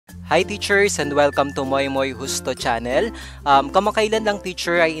Hi teachers and welcome to Moy Moy Husto channel. Kamakailan lang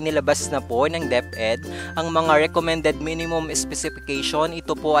teacher ay inilabas na po ng DepEd ang mga recommended minimum specification.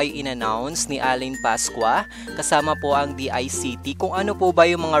 Ito po ay in-announce ni Aline Pasqua kasama po ang DICT kung ano po ba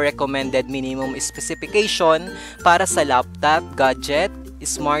yung mga recommended minimum specification para sa laptop, gadget,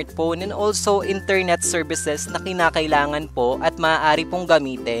 smartphone, and also internet services na kinakailangan po at maaari pong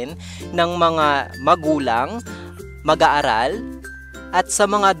gamitin ng mga magulang, mag-aaral, at sa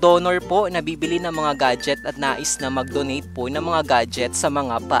mga donor po na bibili ng mga gadget at nais na mag-donate po ng mga gadget sa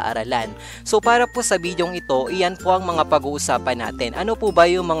mga paaralan. So para po sa bidyong ito, iyan po ang mga pag-uusapan natin. Ano po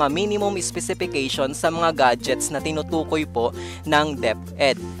ba yung mga minimum specification sa mga gadgets na tinutukoy po ng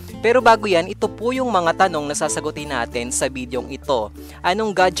DepEd? Pero bago yan, ito po yung mga tanong na sasagutin natin sa bidyong ito.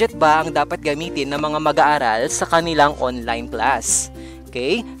 Anong gadget ba ang dapat gamitin ng mga mag-aaral sa kanilang online class?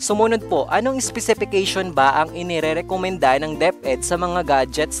 Okay, sumunod po, anong specification ba ang inirerekomenda ng DepEd sa mga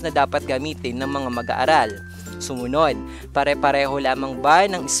gadgets na dapat gamitin ng mga mag-aaral? Sumunod, pare-pareho lamang ba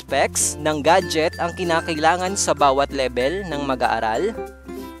ng specs ng gadget ang kinakailangan sa bawat level ng mag-aaral?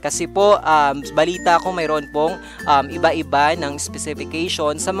 Kasi po, balita ko mayroon pong iba-iba ng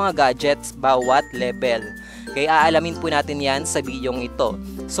specification sa mga gadgets bawat level. Kaya aalamin po natin yan sa bidyong ito.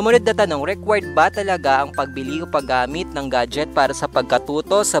 Sumunod na tanong, required ba talaga ang pagbili o paggamit ng gadget para sa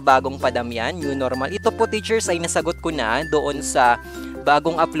pagkatuto sa bagong padamyan, new normal? Ito po teachers ay nasagot ko na doon sa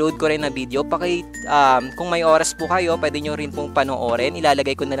bagong upload ko rin na video. Kung may oras po kayo, pwede nyo rin pong panoorin.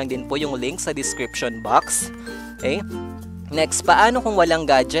 Ilalagay ko na lang din po yung link sa description box. Okay? Next, paano kung walang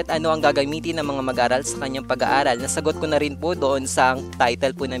gadget? Ano ang gagamitin ng mga mag-aaral sa kanyang pag-aaral? Nasagot ko na rin po doon sa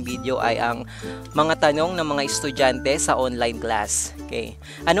title po ng video ay ang mga tanong ng mga estudyante sa online class. Okay.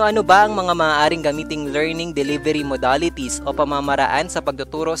 Ano-ano ba ang mga maaaring gamiting learning delivery modalities o pamamaraan sa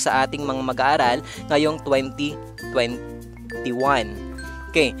pagtuturo sa ating mga mag-aaral ngayong 2021?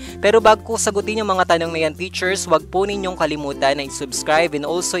 Okay, pero bago ko sagutin yung mga tanong na yan teachers, wag po ninyong kalimutan na i-subscribe and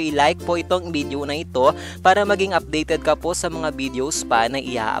also i-like po itong video na ito para maging updated ka po sa mga videos pa na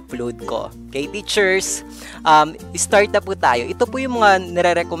i-upload ko. Okay teachers, start na po tayo. Ito po yung mga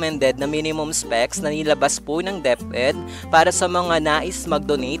nire-recommended na minimum specs na nilabas po ng DepEd para sa mga nais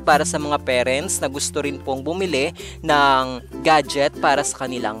mag-donate, para sa mga parents na gusto rin pong bumili ng gadget para sa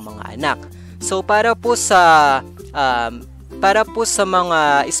kanilang mga anak. So para po sa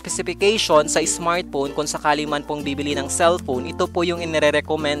mga specification sa smartphone, kung sakali man pong bibili ng cellphone, ito po yung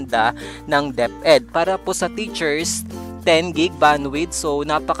inirekomenda ng DepEd. Para po sa teachers, 10 gig bandwidth, so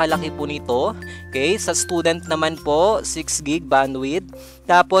napakalaki po nito. Okay, sa student naman po, 6 gig bandwidth.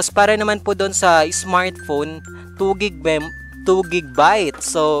 Tapos para naman po doon sa smartphone, 2 gigabyte,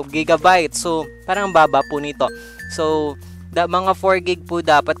 so gigabyte. So parang baba po nito. So mga 4 gig po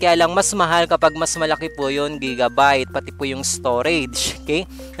dapat, kaya lang mas mahal kapag mas malaki po yung gigabyte, pati po yung storage. Okay?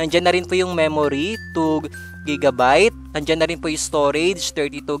 Nandiyan na rin po yung memory, 2 gigabyte. Nandiyan na rin po yung storage,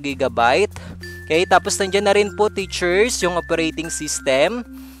 32 gigabyte. Okay? Tapos nandiyan na rin po teachers, yung operating system,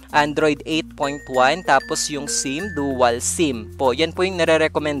 Android 8.1. Tapos yung SIM, dual SIM po. Yan po yung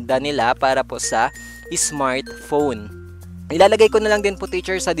nare-recommenda nila para po sa smartphone. Ilalagay ko na lang din po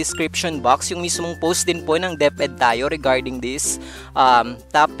teacher sa description box yung mismong post din po ng DepEd tayo regarding this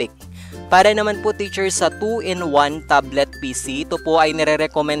topic. Para naman po teacher sa 2-in-1 tablet PC, ito po ay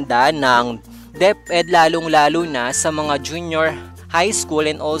nire-recommenda ng DepEd lalong-lalo na sa mga junior high school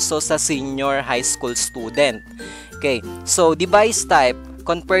and also sa senior high school student. Okay, so device type,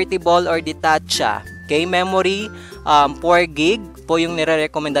 convertible or detached siya. Okay, memory, 4 gig po yung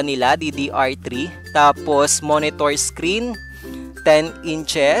nire-recommenda nila, DDR3. Tapos monitor screen, 10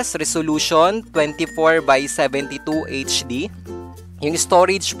 inches, resolution 24 by 72 HD. Yung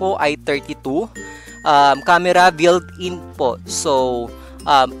storage po ay 32. Camera built-in po. So,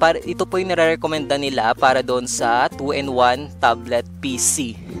 ito po yung nire-recommenda nila para doon sa 2-in-1 tablet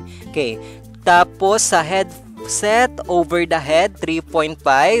PC. Okay. Tapos sa headset, over the head,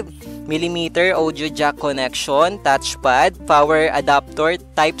 3.5mm audio jack connection, touchpad, power adapter,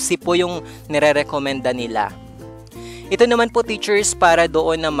 Type-C po yung nire-recommenda nila. Ito naman po teachers para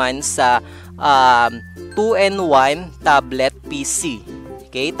doon naman sa 2-in-1 tablet PC.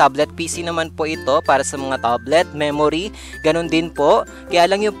 Okay, tablet PC naman po ito para sa mga tablet, memory, ganun din po. Kaya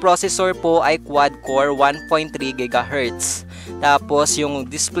lang yung processor po ay quad-core 1.3 GHz. Tapos yung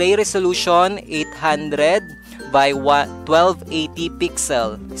display resolution 800 by 1280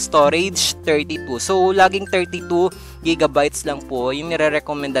 pixel, storage 32. So laging 32 gigabytes lang po yung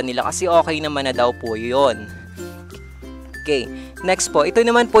nire-recommenda nila kasi okay naman na daw po yun. Okay, next po, ito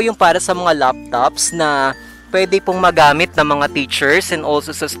naman po yung para sa mga laptops na pwede pong magamit ng mga teachers and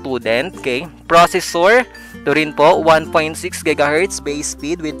also sa student. Okay, processor Ito rin po, 1.6 GHz base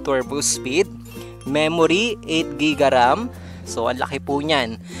speed with turbo speed. Memory, 8 GB RAM. So, ang laki po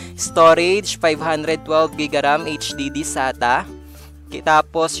niyan. Storage, 512 GB RAM HDD SATA.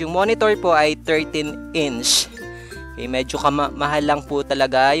 Tapos, yung monitor po ay 13-inch. Okay, medyo mahal lang po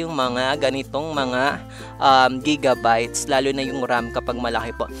talaga yung mga ganitong mga gigabytes, lalo na yung RAM kapag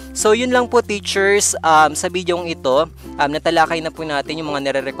malaki po. So, yun lang po teachers, sa videong ito, natalakay na po natin yung mga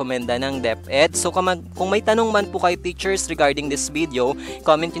nire-recommenda ng DepEd. So, kung may tanong man po kayo teachers regarding this video,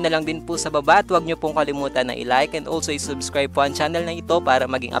 comment nyo na lang din po sa baba at huwag nyo pong kalimutan na i-like and also i-subscribe po ang channel na ito para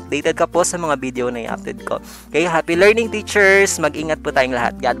maging updated ka po sa mga video na i-upload ko. Okay, happy learning teachers! Mag-ingat po tayong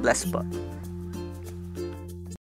lahat. God bless po!